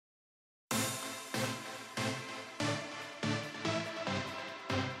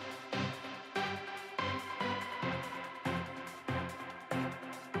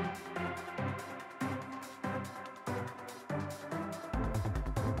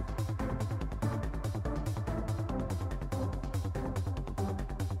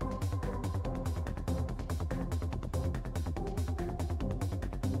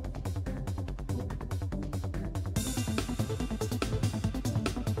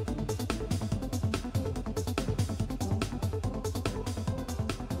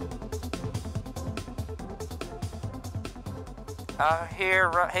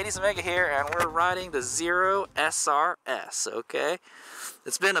Here, HadesOmega here, and we're riding the Zero SRS, okay?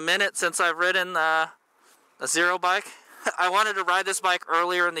 It's been a minute since I've ridden a Zero bike. I wanted to ride this bike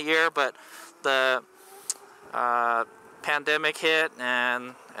earlier in the year, but the pandemic hit,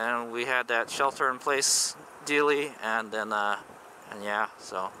 and we had that shelter-in-place dealie, and then, and yeah,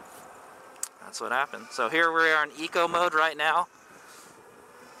 so that's what happened. So here we are in eco mode right now.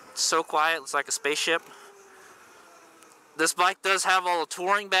 It's so quiet, it's like a spaceship. This bike does have all the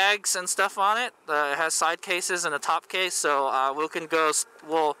touring bags and stuff on it. It has side cases and a top case, so we can go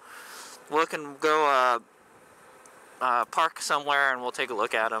park somewhere and we'll take a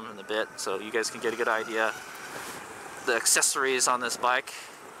look at them in a bit, so you guys can get a good idea the accessories on this bike.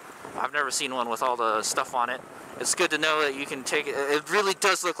 I've never seen one with all the stuff on it. It's good to know that you can take it. It really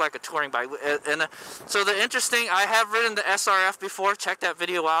does look like a touring bike. And so the interesting, I have ridden the SRF before. Check that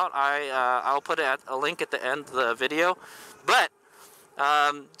video out. I'll put a link at the end of the video. But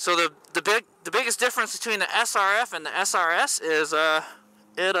so the biggest difference between the SRF and the SRS is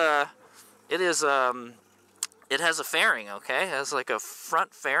it has a fairing. Okay, it has like a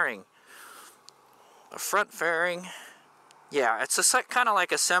front fairing. A front fairing. Yeah, it's a kind of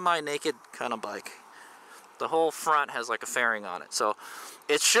like a semi-naked kind of bike. The whole front has like a fairing on it, so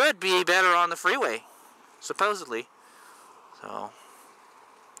it should be better on the freeway, supposedly.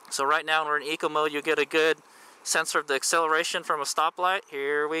 So right now we're in eco mode. You get a good sensor of the acceleration from a stoplight.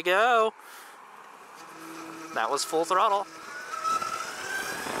 Here we go. That was full throttle.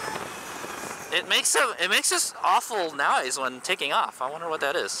 It makes this awful noise when taking off. I wonder what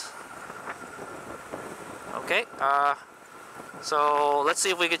that is. Okay, so let's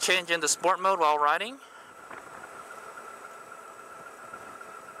see if we can change into sport mode while riding.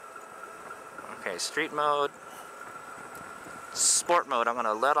 Okay, street mode, sport mode. I'm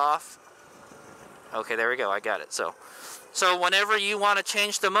gonna let off. Okay, there we go. I got it. So whenever you want to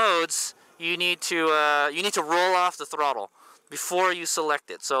change the modes, you need to roll off the throttle before you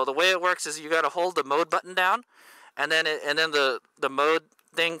select it. So the way it works is you got to hold the mode button down, and then the mode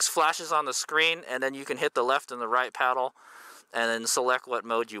thing flashes on the screen, and then you can hit the left and the right paddle, and then select what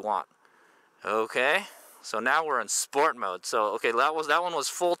mode you want. Okay. So now we're in sport mode. So okay, that one was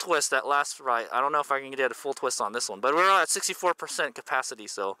full twist. That last ride, I don't know if I can get a full twist on this one, but we're at 64% capacity.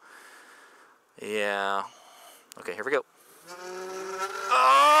 So yeah. Okay, here we go.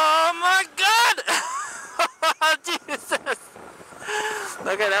 Oh my God! Jesus.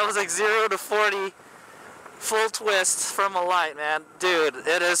 Okay, that was like 0 to 40 full twist from a light, man. Dude,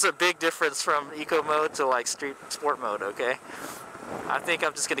 it is a big difference from eco mode to like sport mode. Okay. I think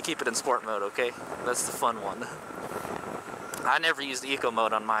I'm just going to keep it in sport mode, okay? That's the fun one. I never used eco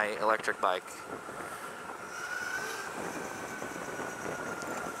mode on my electric bike.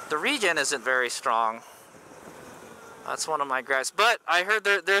 The regen isn't very strong. That's one of my gripes. But I heard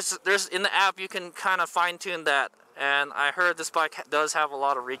there's in the app you can kind of fine-tune that, and I heard this bike does have a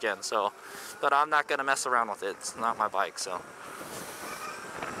lot of regen, so, but I'm not going to mess around with it. It's not my bike, so.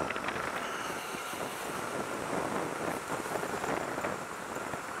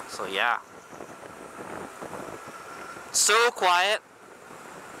 So yeah, so quiet.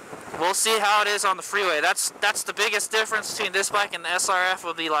 We'll see how it is on the freeway. That's the biggest difference between this bike and the SRF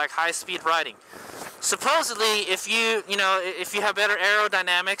would be like high-speed riding. Supposedly, if you have better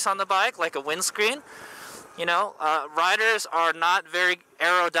aerodynamics on the bike, like a windscreen, riders are not very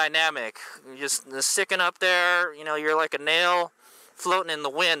aerodynamic. You're just sticking up there, you're like a nail floating in the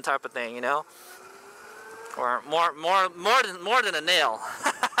wind type of thing, or more than a nail.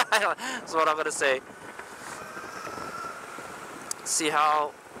 That's what I'm gonna say. See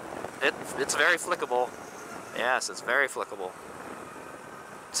how it's very flickable. Yes, it's very flickable.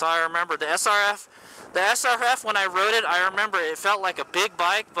 So I remember the SRF when I rode it, I remember it felt like a big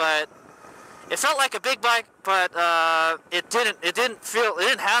bike, but it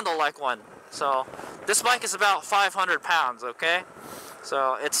didn't handle like one. So this bike is about 500 pounds, okay?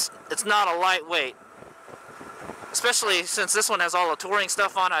 So it's not a lightweight. Especially since this one has all the touring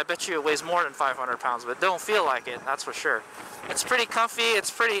stuff on, I bet you it weighs more than 500 pounds, but don't feel like it, that's for sure. It's pretty comfy, it's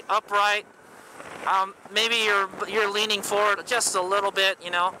pretty upright. Maybe you're leaning forward just a little bit,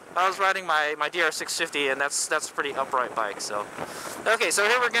 I was riding my DR650, and that's a pretty upright bike, so. Okay, so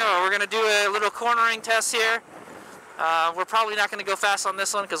here we go. We're going to do a little cornering test here. We're probably not going to go fast on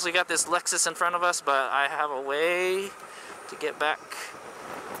this one because we got this Lexus in front of us, but I have a way to get back.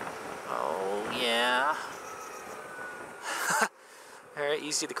 Oh, yeah. Very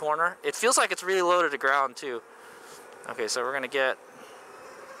easy to corner. It feels like it's really low to the ground too. Okay, so we're gonna get.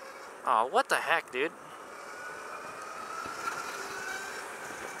 Oh, what the heck, dude?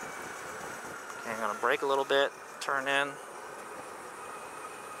 Okay, I'm gonna brake a little bit, turn in.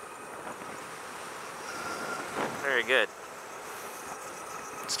 Very good.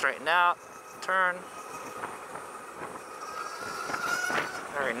 Straighten out, turn.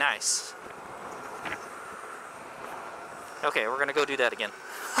 Very nice. Okay, we're gonna go do that again.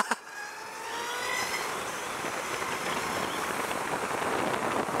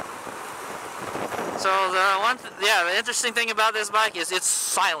 So the interesting thing about this bike is it's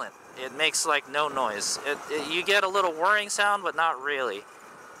silent. It makes like no noise. You get a little whirring sound, but not really.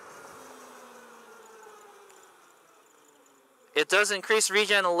 It does increase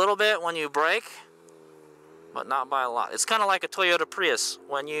regen a little bit when you brake, but not by a lot. It's kind of like a Toyota Prius.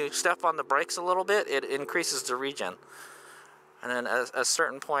 When you step on the brakes a little bit, it increases the regen. And then at a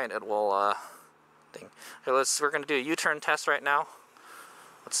certain point, it will thing. Okay, we're going to do a U-turn test right now.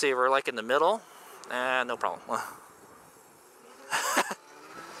 Let's see, we're like in the middle. No problem.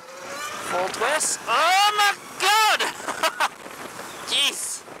 Full twist. Oh my god!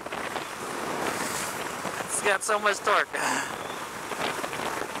 Jeez. It's got so much torque.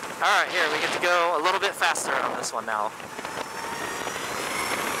 Alright, here, we get to go a little bit faster on this one now.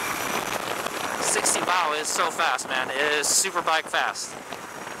 60 mile is so fast, man. It is super bike fast.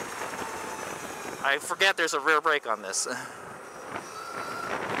 I forget there's a rear brake on this.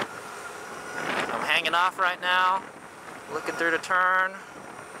 I'm hanging off right now, looking through the turn.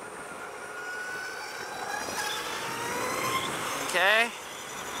 Okay.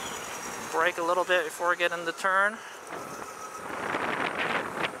 Brake a little bit before we get in the turn.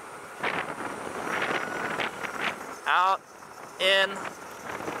 Out, in,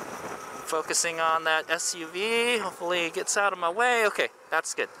 focusing on that SUV. Hopefully it gets out of my way. Okay,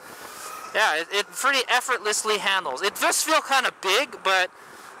 that's good. Yeah, it pretty effortlessly handles. It does feel kind of big, but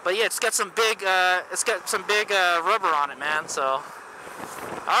yeah, it's got some big rubber on it, man. So, all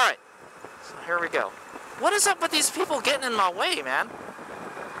right. So here we go. What is up with these people getting in my way, man?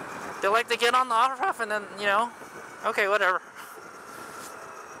 They get on the auto-ref and then, you know, okay, whatever.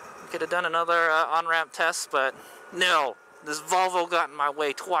 Could have done another on-ramp test, but no. This Volvo got in my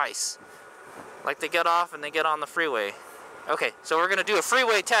way twice. Like they get off and they get on the freeway. Okay, so we're going to do a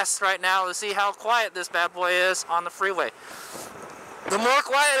freeway test right now to see how quiet this bad boy is on the freeway. The more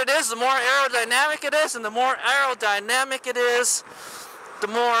quiet it is, the more aerodynamic it is, and the more aerodynamic it is, the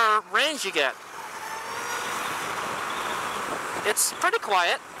more range you get. It's pretty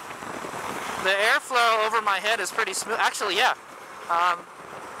quiet. The airflow over my head is pretty smooth. Actually, yeah.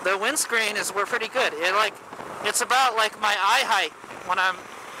 The windscreen we're pretty good. It's about like my eye height when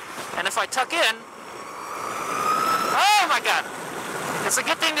and if I tuck in, oh my god! It's a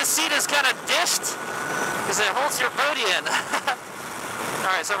good thing this seat is kind of dished, because it holds your booty in.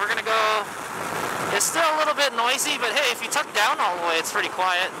 Alright, so we're gonna go, it's still a little bit noisy, but hey, if you tuck down all the way, it's pretty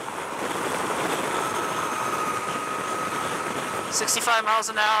quiet. 65 miles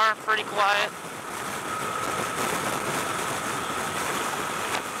an hour, pretty quiet.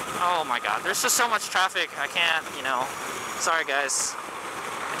 Oh my god, there's just so much traffic, I can't, you know, sorry guys,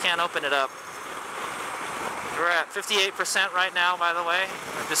 I can't open it up. We're at 58% right now, by the way.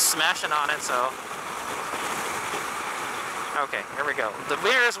 I'm just smashing on it, so. Okay, here we go. The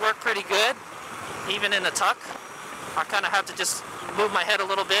mirrors work pretty good, even in the tuck. I kind of have to just move my head a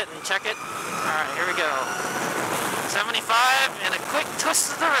little bit and check it. Alright, here we go. 75 and a quick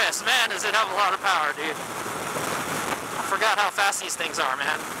twist of the wrist. Man, does it have a lot of power, dude. I forgot how fast these things are,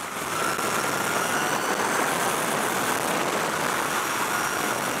 man.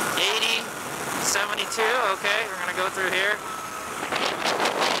 80, 72, okay, we're gonna go through here.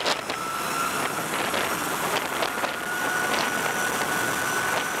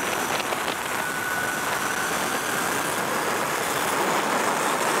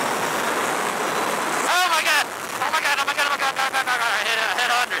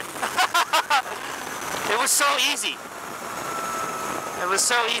 It was so easy. It was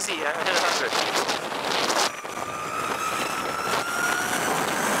so easy. I hit 100.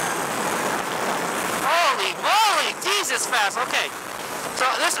 Holy moly! Jesus fast. Okay. So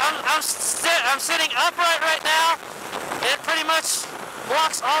this, I'm sitting upright right now. It pretty much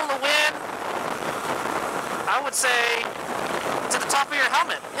blocks all the wind. I would say to the top of your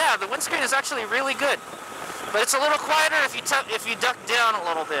helmet. Yeah, the windscreen is actually really good. But it's a little quieter if you duck down a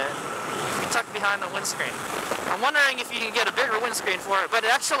little bit. Tuck behind the windscreen. I'm wondering if you can get a bigger windscreen for it, but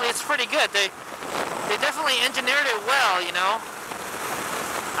actually it's pretty good. They definitely engineered it well, you know.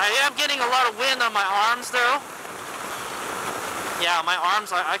 I am getting a lot of wind on my arms though. Yeah, my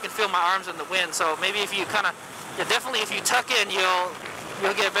arms, I can feel my arms in the wind, so maybe if you kind of, yeah, definitely if you tuck in, you'll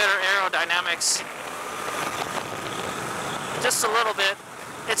get better aerodynamics. Just a little bit.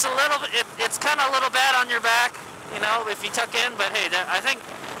 It's kind of a little bad on your back, you know, if you tuck in, but hey, I think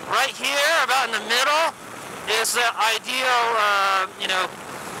right here, about in the middle, is the ideal, you know,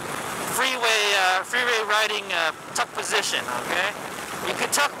 freeway riding tuck position. Okay, you can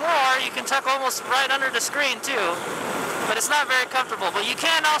tuck more. You can tuck almost right under the screen too, but it's not very comfortable. But you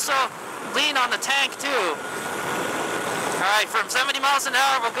can also lean on the tank too. All right, from 70 miles an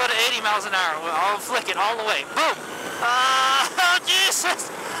hour, we'll go to 80 miles an hour. I'll flick it all the way. Boom! Oh, Jesus!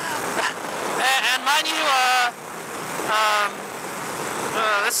 And mind you,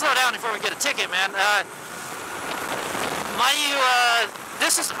 let's slow down before we get a ticket, man. Mind you,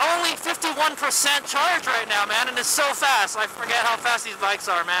 this is only 51% charge right now, man, and it's so fast. I forget how fast these bikes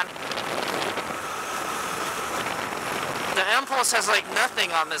are, man. The impulse has like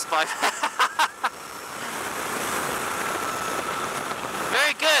nothing on this bike.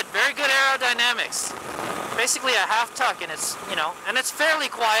 Very good aerodynamics. Basically a half tuck, and it's, you know, and it's fairly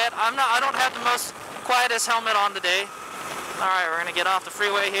quiet. I don't have the most quietest helmet on today. All right, we're gonna get off the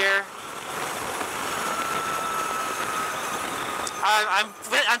freeway here.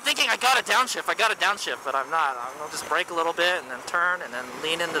 I'm thinking I got a downshift, but I'm not. I'll just brake a little bit and then turn and then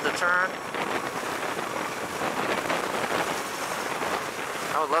lean into the turn.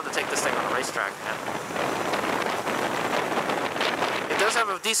 I would love to take this thing on a racetrack, man. It does have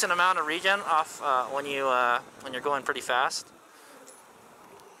a decent amount of regen off when you're going pretty fast.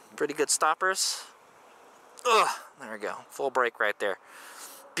 Pretty good stoppers. Ugh, there we go. Full brake right there.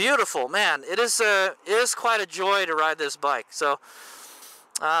 Beautiful, man. It is quite a joy to ride this bike. So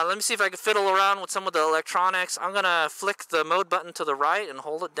let me see if I can fiddle around with some of the electronics. I'm gonna flick the mode button to the right and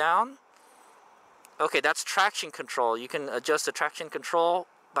hold it down. Okay, that's traction control. You can adjust the traction control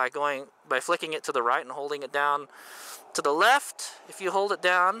by flicking it to the right and holding it down. To the left, if you hold it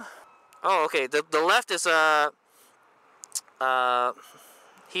down. Oh, okay. The left is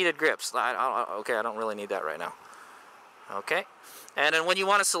heated grips. Okay, I don't really need that right now. Okay. And then when you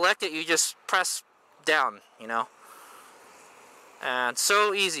want to select it, you just press down, you know. And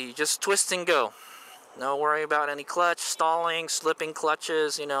so easy, just twist and go. No worry about any clutch, stalling, slipping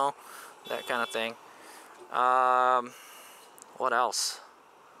clutches, you know, that kind of thing. What else?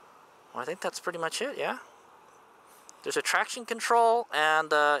 Well, I think that's pretty much it, yeah. There's a traction control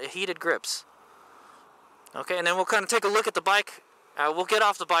and heated grips. Okay, and then we'll kind of take a look at the bike. We'll get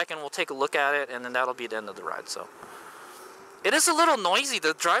off the bike and we'll take a look at it, and then that'll be the end of the ride, so. It is a little noisy.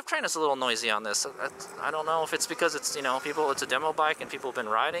 The drivetrain is a little noisy on this. I don't know if it's because it's, you know, it's a demo bike and people have been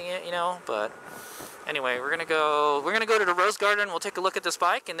riding it, you know, but anyway, we're gonna go to the Rose Garden. We'll take a look at this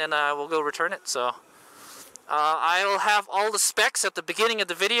bike and then we'll go return it. So I'll have all the specs at the beginning of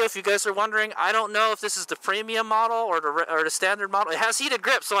the video. If you guys are wondering, I don't know if this is the premium model or the standard model. It has heated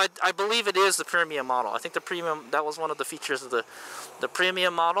grips, so I believe it is the premium model. I think the premium, that was one of the features of the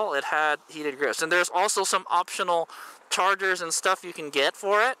premium model. It had heated grips, and there's also some optional chargers and stuff you can get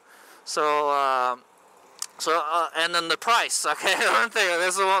for it. So and then the price. Okay, one thing.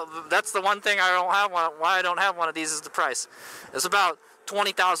 That's the one thing I don't have one. Why I don't have one of these is the price. It's about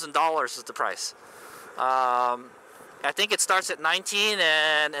 $20,000 is the price. I think it starts at 19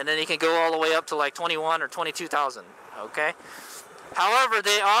 and then you can go all the way up to like 21 or 22,000. Okay. However,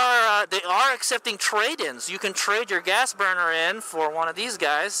 they are accepting trade-ins. You can trade your gas burner in for one of these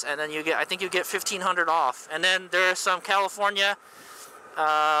guys, and then I think you get $1,500 off. And then there are some California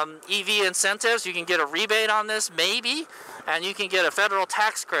EV incentives. You can get a rebate on this, maybe, and you can get a federal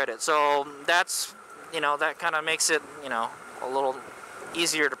tax credit. So that's, you know, that kind of makes it, you know, a little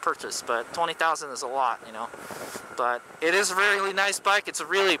easier to purchase. But 20,000 is a lot, you know. But it is a really nice bike. It's a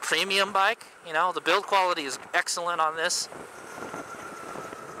really premium bike. You know, the build quality is excellent on this.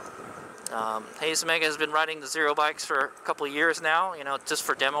 HadesOmega has been riding the Zero bikes for a couple of years now, you know, just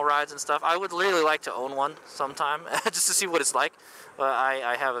for demo rides and stuff. I would really like to own one sometime, just to see what it's like. But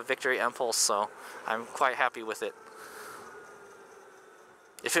I have a Victory Impulse, so I'm quite happy with it.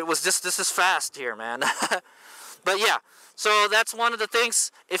 If it was just, this is fast here, man. But yeah, so that's one of the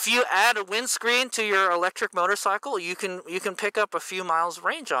things. If you add a windscreen to your electric motorcycle, you can pick up a few miles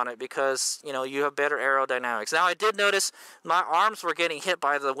range on it because, you know, you have better aerodynamics. Now, I did notice my arms were getting hit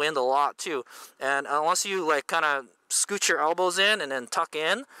by the wind a lot too, and unless you like kind of scoot your elbows in and then tuck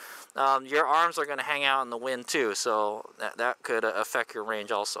in, your arms are going to hang out in the wind too, so that could affect your range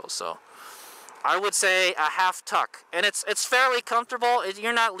also. So I would say a half tuck, and it's fairly comfortable.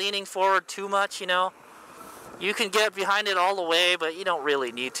 You're not leaning forward too much, you know. You can get behind it all the way, but you don't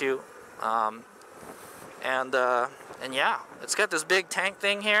really need to. And yeah, it's got this big tank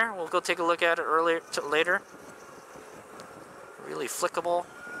thing here. We'll go take a look at it later. Really flickable.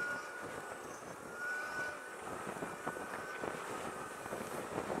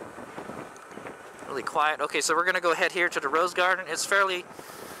 Really quiet. Okay, so we're gonna go head here to the Rose Garden. It's fairly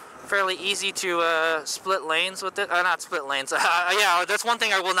fairly easy to split lanes with it. Not split lanes. Yeah, that's one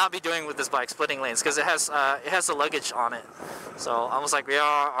thing I will not be doing with this bike, splitting lanes, because it has the luggage on it. So I was like, yeah,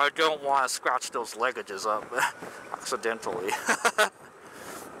 I don't want to scratch those luggages up accidentally.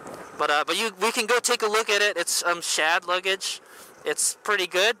 But we can go take a look at it. It's shad luggage. It's pretty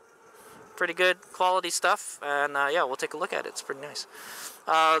good quality stuff, and yeah, we'll take a look at it. It's pretty nice.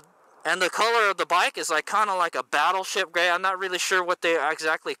 And the color of the bike is like kind of like a battleship gray. I'm not really sure what they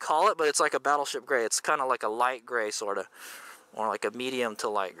exactly call it, but it's like a battleship gray. It's kind of like a light gray, sort of, or like a medium to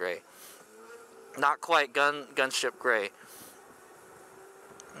light gray. Not quite gunship gray.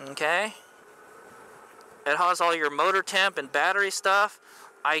 Okay. It has all your motor temp and battery stuff.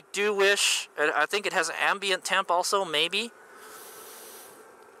 I do wish, I think it has an ambient temp also, maybe.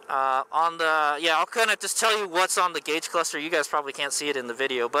 Yeah, I'll kind of just tell you what's on the gauge cluster. You guys probably can't see it in the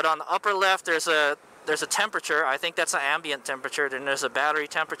video, but on the upper left there's a temperature. I think that's an ambient temperature. Then there's a battery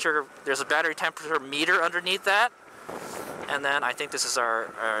temperature. There's a battery temperature meter underneath that, and then I think this is our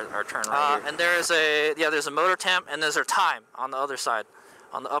turn right here. And there's a motor temp, and there's our time on the other side,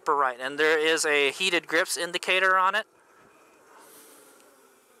 on the upper right, and there is a heated grips indicator on it.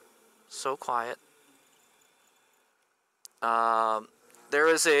 So quiet. There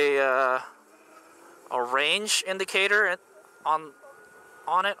is a range indicator on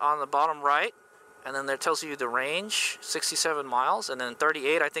it on the bottom right, and then there tells you the range, 67 miles, and then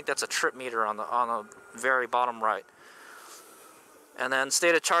 38. I think that's a trip meter on the very bottom right. And then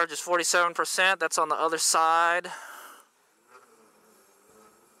state of charge is 47%. That's on the other side,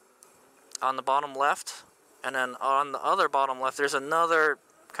 on the bottom left, and then on the other bottom left, there's another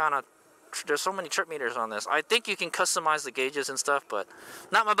kind of. There's so many trip meters on this. I think you can customize the gauges and stuff, but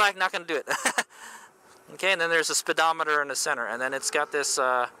not my bike, not going to do it. Okay, and then there's a speedometer in the center, and then it's got this,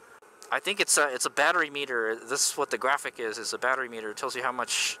 I think it's a battery meter. This is what the graphic is a battery meter. It tells you how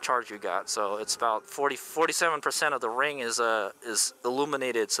much charge you got. So it's about 47% of the ring is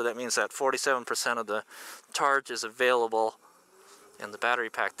illuminated, so that means that 47% of the charge is available in the battery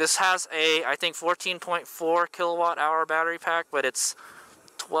pack. This has a, I think, 14.4 kilowatt hour battery pack, but it's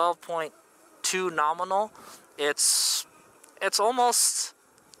 12.2 nominal. It's almost,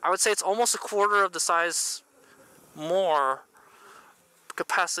 I would say it's almost a quarter of the size more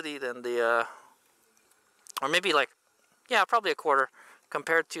capacity than the or maybe like, yeah, probably a quarter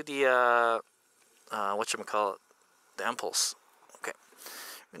compared to the whatchamacallit, the Impulse. Okay,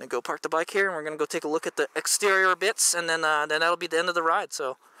 I'm gonna go park the bike here, and we're gonna go take a look at the exterior bits, and then that'll be the end of the ride.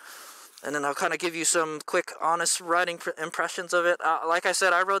 So, and then I'll kind of give you some quick, honest riding impressions of it. Like I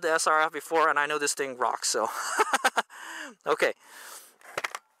said, I rode the SRF before, and I know this thing rocks, so. Okay.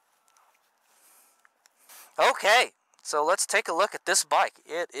 Okay, so let's take a look at this bike.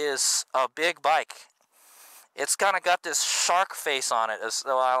 It is a big bike. It's kind of got this shark face on it, as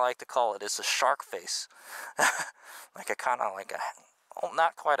though I like to call it. It's a shark face. Like a kind of like a, well,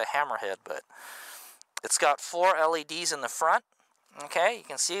 not quite a hammerhead, but it's got 4 LEDs in the front. Okay, you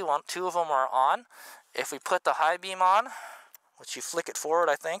can see two of them are on. If we put the high beam on, which you flick it forward,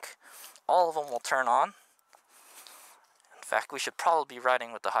 I think, all of them will turn on. In fact, we should probably be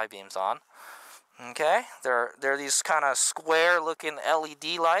riding with the high beams on. Okay, they're these kind of square looking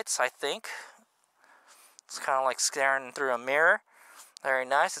LED lights, I think. It's kind of like staring through a mirror. Very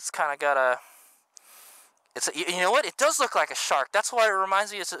nice. It's kind of got a, you know what? It does look like a shark. That's why it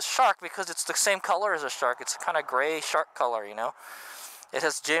reminds me it's a shark, because it's the same color as a shark. It's kind of gray shark color, you know. It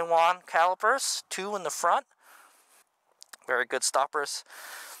has J1 calipers, 2 in the front. Very good stoppers.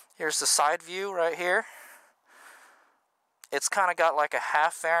 Here's the side view right here. It's kind of got like a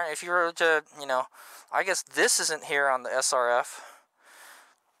half fairing. If you were to, you know, I guess this isn't here on the SRF.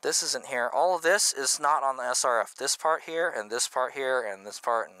 This isn't here. All of this is not on the SRF. This part here, and this part here, and this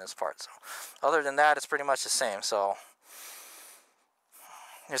part, and this part. So, other than that, it's pretty much the same. So,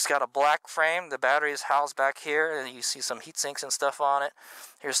 it's got a black frame. The battery is housed back here, and you see some heat sinks and stuff on it.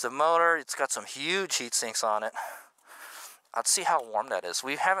 Here's the motor. It's got some huge heat sinks on it. Let's see how warm that is.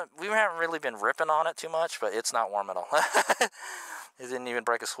 We haven't really been ripping on it too much, but it's not warm at all. It didn't even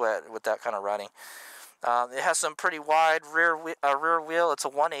break a sweat with that kind of riding. It has some pretty wide rear wheel. It's a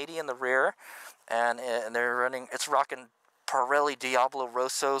 180 in the rear, and they're running. It's rocking Pirelli Diablo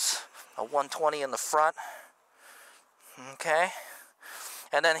Rossos, a 120 in the front. Okay,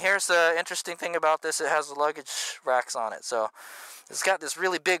 and then here's the interesting thing about this: it has the luggage racks on it. So it's got this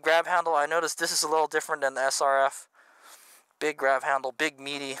really big grab handle. I noticed this is a little different than the SRF. Big grab handle, big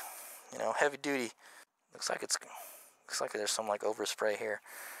meaty, you know, heavy duty. Looks like there's some like overspray here.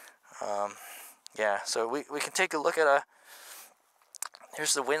 Yeah, so we can take a look at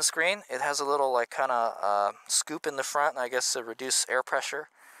here's the windscreen. It has a little like kind of scoop in the front, I guess, to reduce air pressure.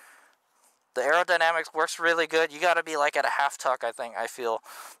 The aerodynamics works really good. You got to be like at a half tuck, I feel,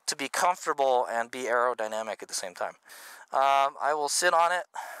 to be comfortable and be aerodynamic at the same time. I will sit on it,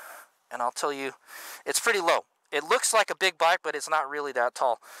 and I'll tell you, it's pretty low. It looks like a big bike, but it's not really that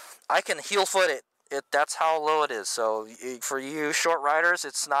tall. I can heel foot it. That's how low it is. So for you short riders,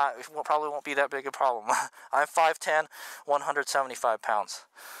 it probably won't be that big a problem. I'm 5'10", 175 pounds.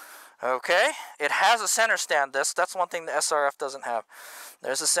 Okay, it has a center stand. That's one thing the SRF doesn't have.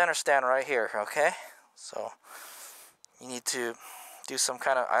 There's a center stand right here, okay? So you need to do some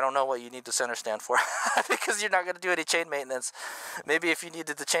kind of, I don't know what you need the center stand for because you're not going to do any chain maintenance. Maybe if you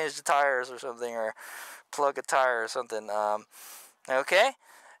needed to change the tires or something, or plug a tire or something. Okay,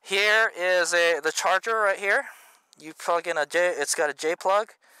 here is the charger right here. You plug in it's got a J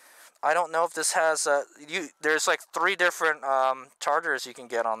plug. I don't know if this has there's like 3 different chargers you can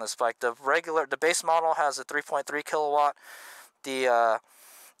get on this bike. The base model has a 3.3 kilowatt.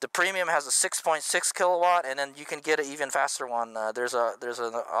 The premium has a 6.6 kilowatt, and then you can get an even faster one. There's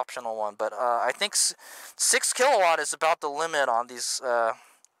an optional one, but I think 6 kilowatt is about the limit on these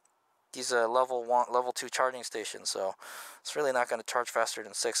level 2 charging stations. So it's really not going to charge faster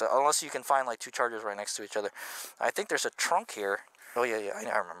than 6, unless you can find like 2 chargers right next to each other. I think there's a trunk here. Oh yeah,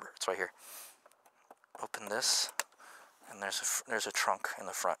 I remember. It's right here. Open this, and there's a trunk in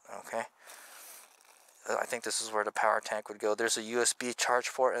the front. Okay. I think this is where the power tank would go. There's a USB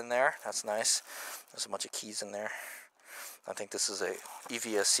charge port in there. That's nice. There's a bunch of keys in there. I think this is a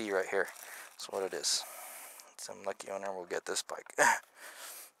EVSC right here. That's what it is. Some lucky owner will get this bike.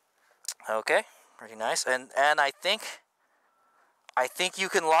 Okay, pretty nice. And I think you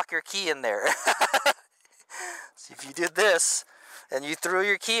can lock your key in there. So if you did this and you threw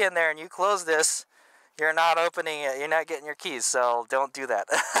your key in there and you close this, you're not opening it, you're not getting your keys, so don't do that.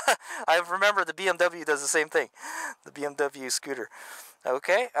 I remember the BMW does the same thing, the BMW scooter.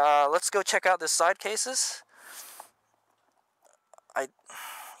 Okay, let's go check out this side cases.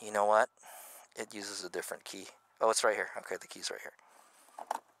 You know what? It uses a different key. Oh, it's right here. Okay, the key's right here.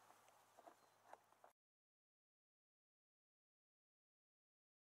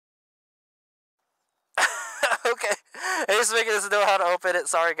 Okay, HadesOmega doesn't know how to open it.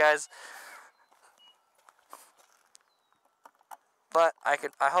 Sorry, guys. But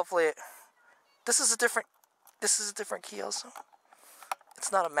hopefully, this is a different key also.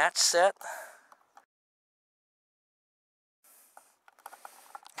 It's not a match set.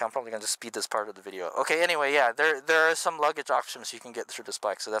 Okay, I'm probably going to speed this part of the video. Okay, anyway, yeah, there are some luggage options you can get through this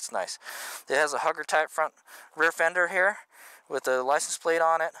bike, so that's nice. It has a hugger type front rear fender here with a license plate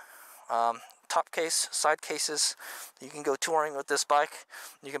on it. Top case, side cases. You can go touring with this bike.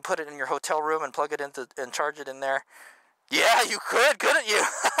 You can put it in your hotel room and plug it into and charge it in there. Yeah, you could, couldn't you?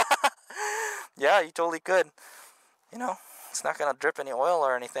 Yeah, you totally could. You know, it's not gonna drip any oil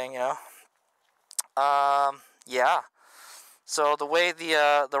or anything, you know. Yeah. So the way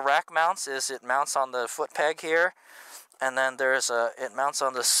the rack mounts is it mounts on the foot peg here, and then it mounts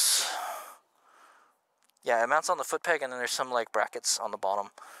on this. Yeah, it mounts on the foot peg, and then there's some like brackets on the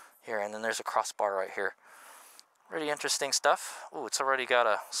bottom here, and then there's a crossbar right here. Pretty interesting stuff. Ooh, it's already got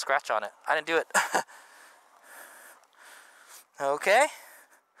a scratch on it. I didn't do it. Okay,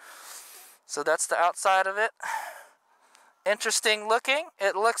 so that's the outside of it. Interesting looking.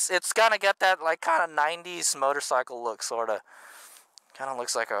 It's gonna get that like kind of 90s motorcycle look, sort of. Kind of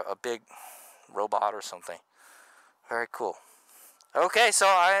looks like a big robot or something. Very cool. Okay, so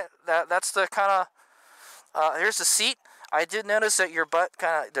that's the kind of. Here's the seat. I did notice that your butt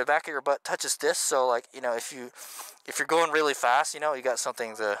the back of your butt touches this, so like, you know, if you're going really fast, you know, you got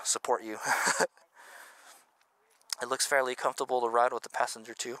something to support you. It looks fairly comfortable to ride with the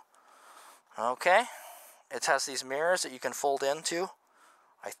passenger too. Okay, it has these mirrors that you can fold into.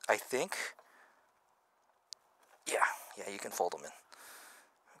 I think. Yeah, you can fold them in.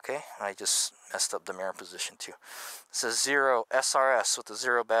 Okay, I just messed up the mirror position too. It says 0 SRS with the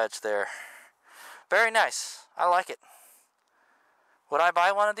 0 badge there. Very nice. I like it. Would I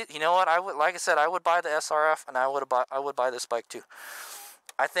buy one of these? You know what? Like I said, I would buy the SRF, and I would buy this bike too.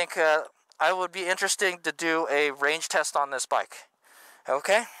 I think I would be interested to do a range test on this bike.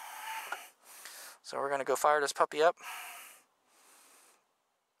 Okay? So we're going to go fire this puppy up.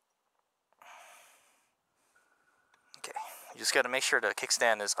 Okay. You just got to make sure the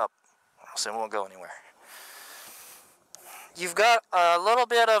kickstand is up, so it won't go anywhere. You've got a little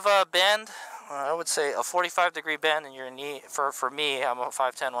bit of a bend. I would say a 45-degree bend in your knee. For me, I'm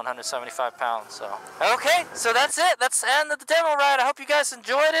 5'10", 175 pounds. So okay, so that's it. That's the end of the demo ride. I hope you guys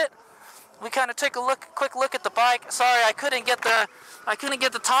enjoyed it. We kind of took a quick look at the bike. Sorry, I couldn't get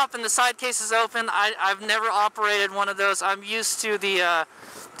the top and the side cases open. I've never operated one of those. I'm used to the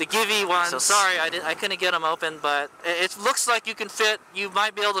the Givey ones. So sorry, I couldn't get them open, but it looks like you can fit. You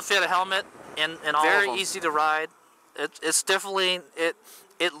might be able to fit a helmet in all of them. Very easy to ride. It's definitely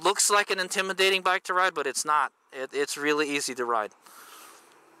it looks like an intimidating bike to ride, but it's not. It's really easy to ride.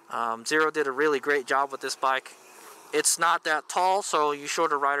 Zero did a really great job with this bike. It's not that tall, so you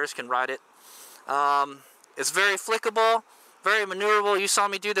shorter riders can ride it. It's very flickable, very maneuverable. You saw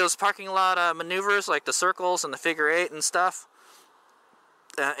me do those parking lot maneuvers, like the circles and the figure 8 and stuff.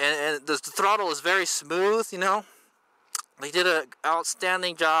 And the throttle is very smooth, you know. They did an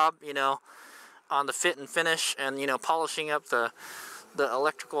outstanding job, you know, on the fit and finish, and, you know, polishing up the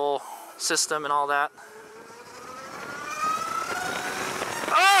electrical system and all that.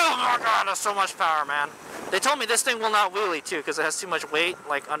 Oh my god, that's so much power, man. They told me this thing will not wheelie too, because it has too much weight,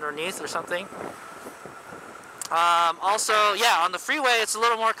 like underneath or something. Also, yeah, on the freeway it's a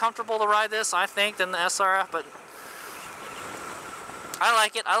little more comfortable to ride this, I think, than the SRF, but I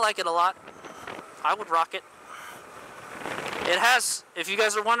like it. I like it a lot. I would rock it. It has, if you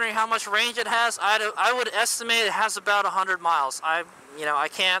guys are wondering how much range it has, I would estimate it has about 100 miles. You know, I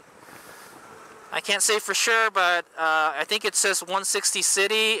can't say for sure, but I think it says 160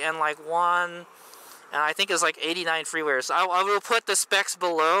 city and like and I think it's like 89 freeways. I will put the specs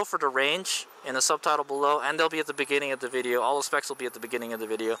below for the range in the subtitle below, and they'll be at the beginning of the video. All the specs will be at the beginning of the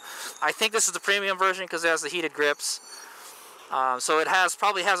video. I think this is the premium version because it has the heated grips. So it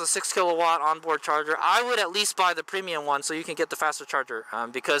probably has a 6 kilowatt onboard charger. I would at least buy the premium one so you can get the faster charger,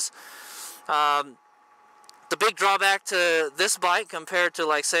 because the big drawback to this bike compared to,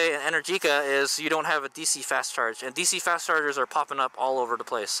 like, say, an Energica is you don't have a DC fast charge, and DC fast chargers are popping up all over the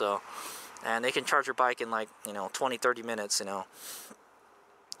place. So, and they can charge your bike in, like, you know, 20-30 minutes, you know,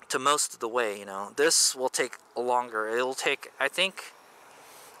 to most of the way. You know, this will take longer. It'll take, I think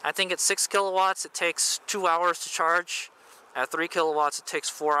at 6 kilowatts it takes 2 hours to charge. At 3 kilowatts, it takes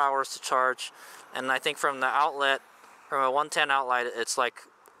 4 hours to charge, and I think from the outlet, from a 110 outlet, it's like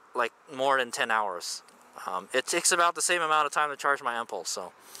more than 10 hours. It takes about the same amount of time to charge my Impulse,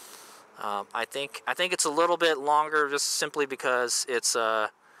 so I think it's a little bit longer, just simply because it's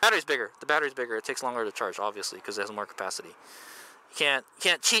battery's bigger. The battery's bigger. It takes longer to charge, obviously, because it has more capacity. You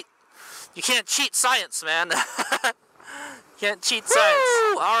can't cheat science, man. Can't cheat science.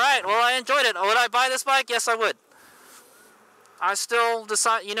 Woo! All right. Well, I enjoyed it. Would I buy this bike? Yes, I would. I still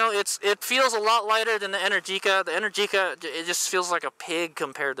decide, you know, it feels a lot lighter than the Energica. The Energica, it just feels like a pig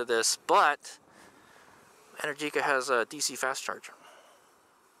compared to this, but Energica has a DC fast charger.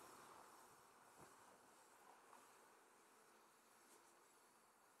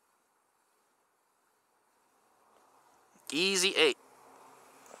 Easy 8.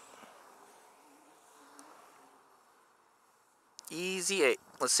 Easy 8.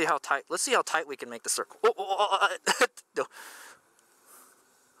 Let's see how tight we can make the circle. No.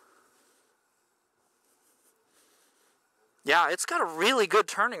 Yeah, it's got a really good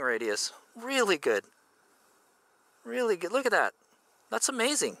turning radius. Really good. Really good. Look at that. That's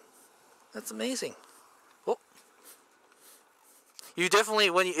amazing. That's amazing. Oh. You definitely,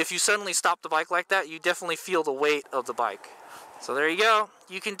 if you suddenly stop the bike like that, you definitely feel the weight of the bike. So there you go.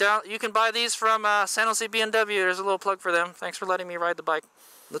 You can buy these from San Jose BMW. There's a little plug for them. Thanks for letting me ride the bike.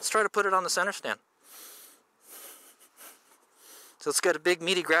 Let's try to put it on the center stand. So it's got a big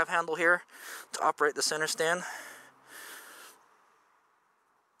meaty grab handle here to operate the center stand.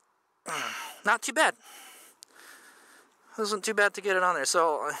 Not too bad. It wasn't too bad to get it on there.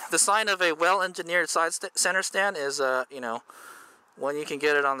 So the sign of a well-engineered center stand is, you know, when you can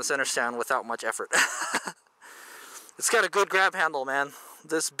get it on the center stand without much effort. It's got a good grab handle, man.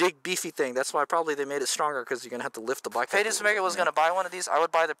 This big beefy thing. That's why probably they made it stronger, because you're gonna have to lift the bike. If HadesOmega was gonna buy one of these, I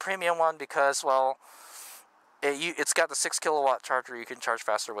would buy the premium one because, well, it's got the 6 kilowatt charger. You can charge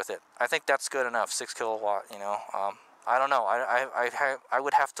faster with it. I think that's good enough. 6 kilowatt. You know. I don't know. I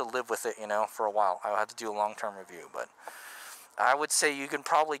would have to live with it, you know, for a while. I would have to do a long-term review, but I would say you can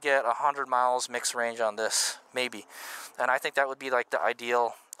probably get 100 miles mixed range on this, maybe. And I think that would be like the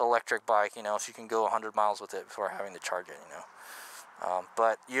ideal electric bike, you know, if you can go 100 miles with it before having to charge it, you know.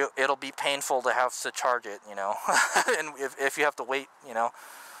 But it'll be painful to have to charge it, you know, and if you have to wait, you know.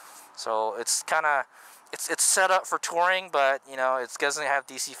 So it's kind of, it's set up for touring, but, you know, it doesn't have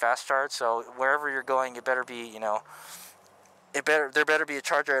DC fast charge. So wherever you're going, it better be, you know, there better be a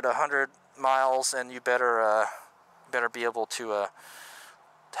charger at 100 miles, and you better be able to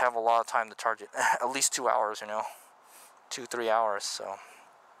have a lot of time to charge it. At least 2 hours, you know, 2-3 hours. So, all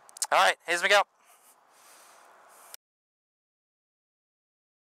right, HadesOmega out.